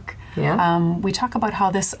collaborative work. We talk about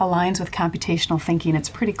how this aligns with computational thinking. It's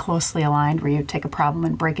pretty closely aligned, where you take a problem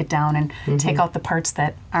and break it down and take out the parts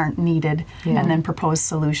that aren't needed and then propose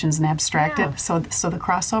solutions and abstract it. So the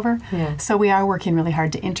crossover. So we are working really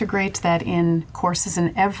hard to integrate that in courses,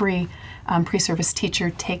 and every pre-service teacher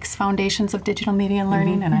takes Foundations of Digital Media and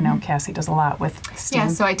Learning, and I know Cassie does a lot with STEAM. Yeah,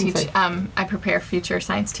 so I teach, I prepare future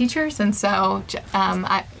science teachers, and so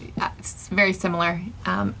it's very similar.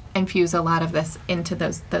 Infuse a lot of this into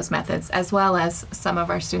those methods, as well as some of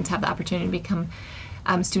our students have the opportunity to become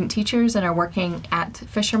student teachers and are working at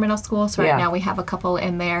Fisher Middle School. So right now we have a couple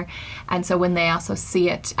in there, and so when they also see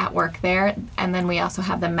it at work there, and then we also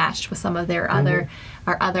have them matched with some of their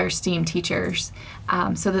other STEAM teachers,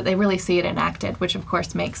 so that they really see it enacted, which of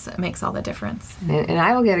course makes all the difference. And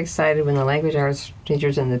I will get excited when the language arts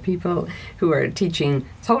teachers and the people who are teaching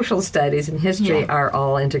social studies and history are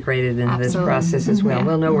all integrated into this process as well.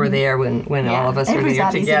 We'll know we're there when all of us are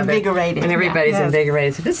there together. Invigorated. When everybody's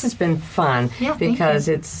invigorated. So this has been fun because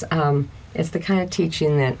it's the kind of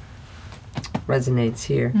teaching that resonates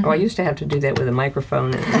here. Oh, I used to have to do that with a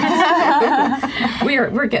microphone.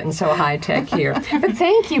 We're getting so high tech here. But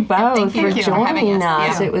thank you both for joining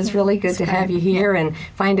us. It was really good to have you here and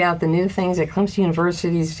find out the new things that Clemson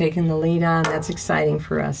University is taking the lead on. That's exciting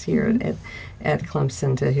for us here at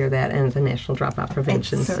Clemson to hear that, and the National Dropout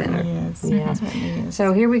Prevention Center. It certainly is.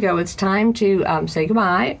 So here we go. It's time to say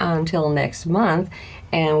goodbye until next month,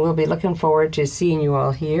 and we'll be looking forward to seeing you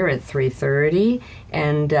all here at 3:30,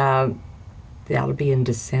 and that'll be in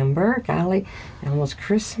December. Golly, almost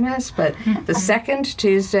Christmas. But the second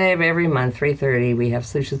Tuesday of every month, 3:30, we have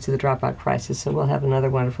Solutions to the Dropout Crisis. So we'll have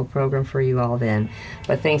another wonderful program for you all then.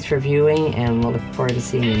 But thanks for viewing, and we'll look forward to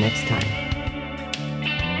seeing you next time.